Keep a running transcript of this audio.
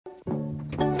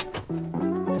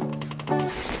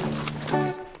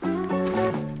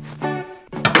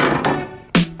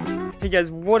guys,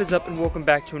 what is up and welcome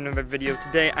back to another video.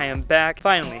 Today I am back,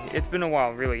 finally. It's been a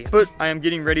while really, but I am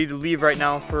getting ready to leave right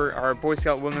now for our Boy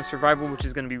Scout Wilderness Survival, which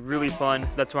is going to be really fun.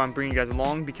 That's why I'm bringing you guys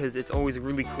along, because it's always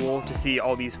really cool to see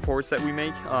all these forts that we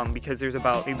make, because there's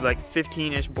about maybe like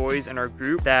 15-ish boys in our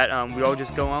group that we all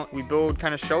just go out, we build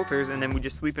kind of shelters, and then we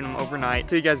just sleep in them overnight. I'll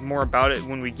tell you guys more about it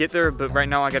when we get there, but right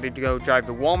now I got to go drive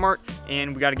to Walmart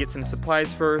and we got to get some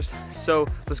supplies first, so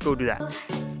let's go do that.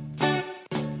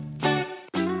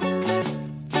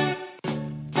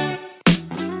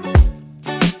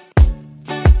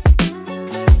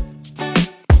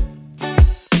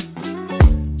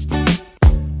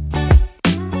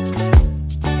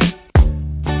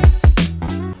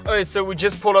 Okay, so we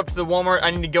just pulled up to the Walmart.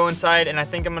 I need to go inside and I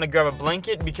think I'm gonna grab a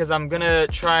blanket because I'm gonna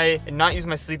try and not use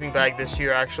my sleeping bag this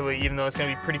year actually, even though it's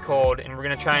gonna be pretty cold, and we're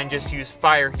gonna try and just use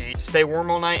fire heat to stay warm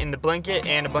all night in the blanket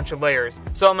and a bunch of layers.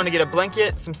 So I'm gonna get a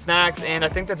blanket, some snacks, and I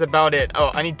think that's about it.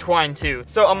 Oh, I need twine too.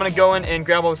 So I'm gonna go in and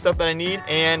grab all the stuff that I need,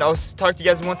 and I'll talk to you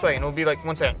guys in 1 second. It'll be like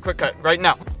 1 second, quick cut, right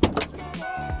now.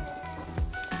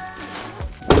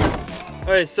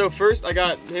 Alright, so first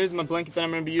here's my blanket that I'm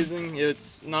going to be using.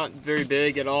 It's not very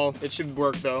big at all. It should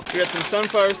work though. We got some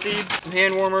sunflower seeds, some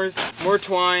hand warmers, more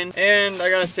twine, and I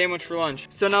got a sandwich for lunch.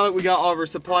 So now that we got all of our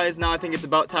supplies, now I think it's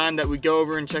about time that we go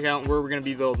over and check out where we're going to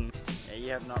be building. Yeah,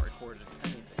 you have not recorded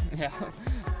anything. Yeah.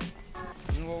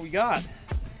 And what we got.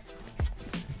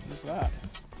 What's that?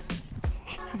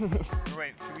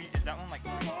 Wait, is that one like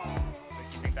you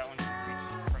think that one should reach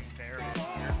from there to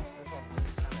here? This one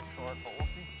is kind of short, but we'll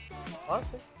see.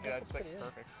 Honestly, yeah, it's like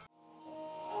perfect.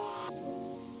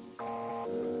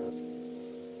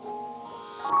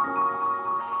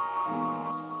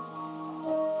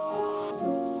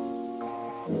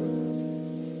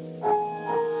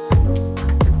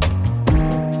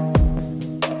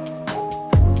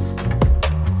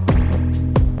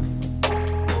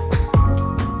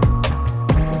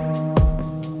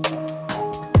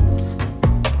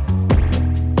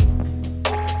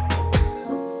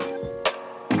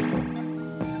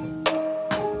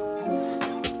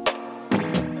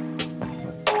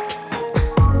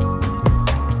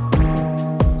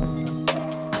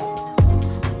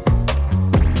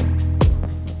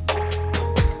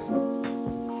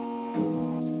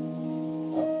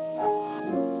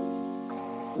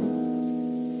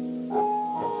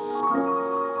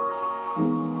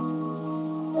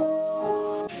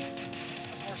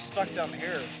 Stuck down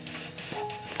here.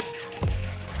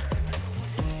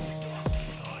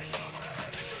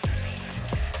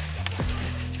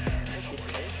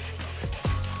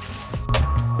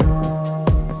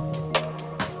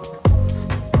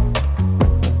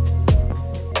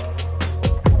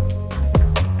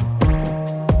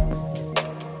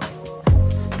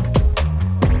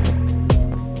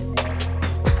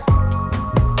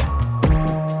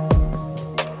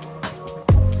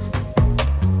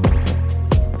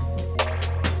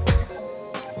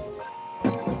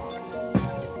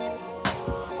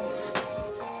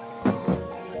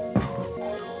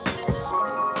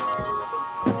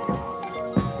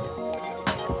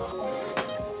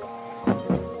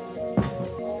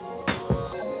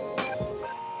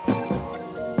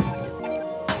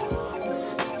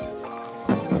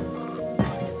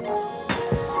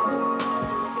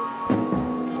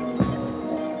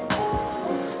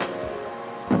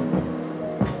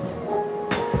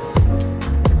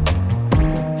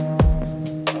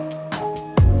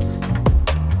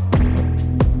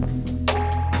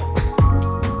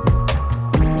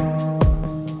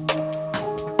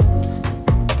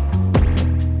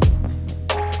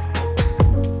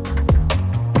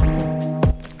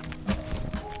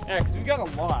 Yeah, because we got a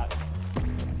lot.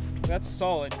 That's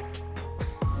solid. Oh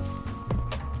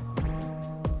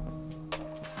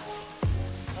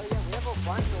yeah, we have a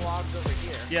bunch of logs over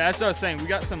here. Yeah, that's what I was saying. We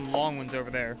got some long ones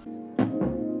over there.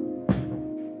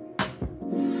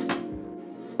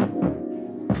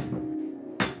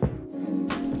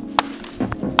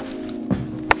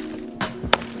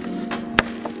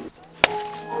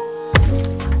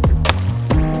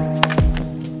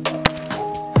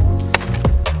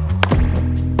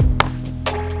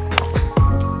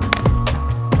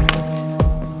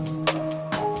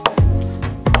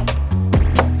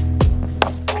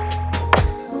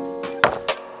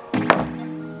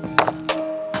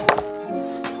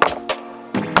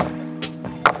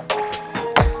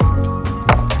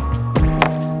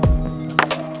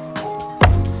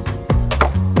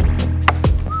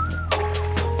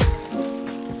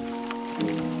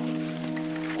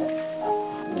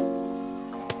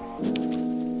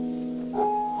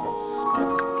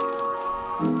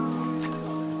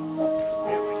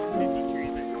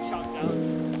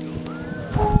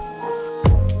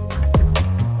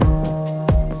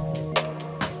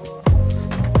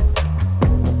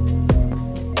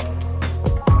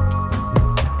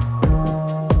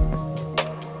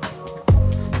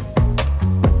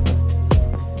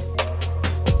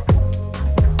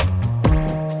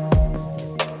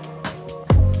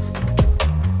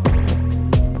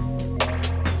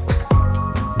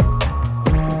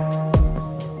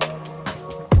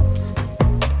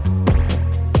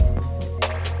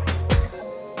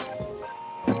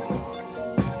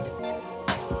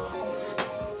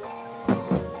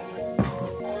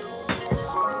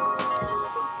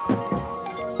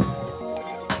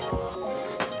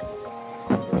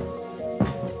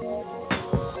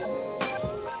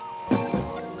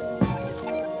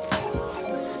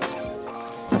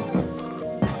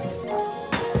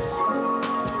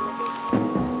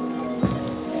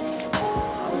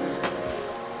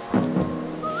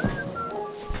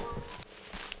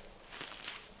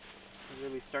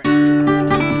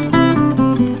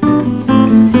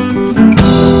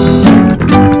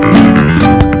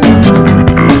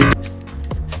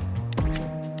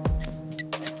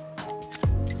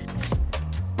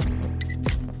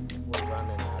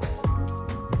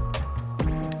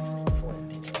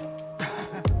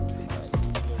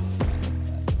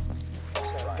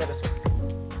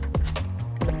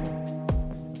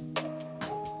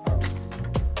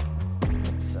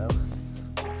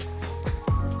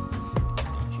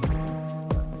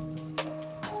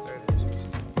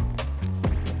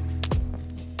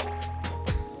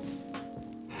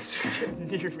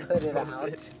 put it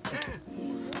out.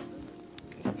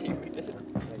 You did.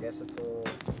 I guess it's a little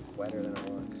wetter than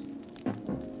it looks.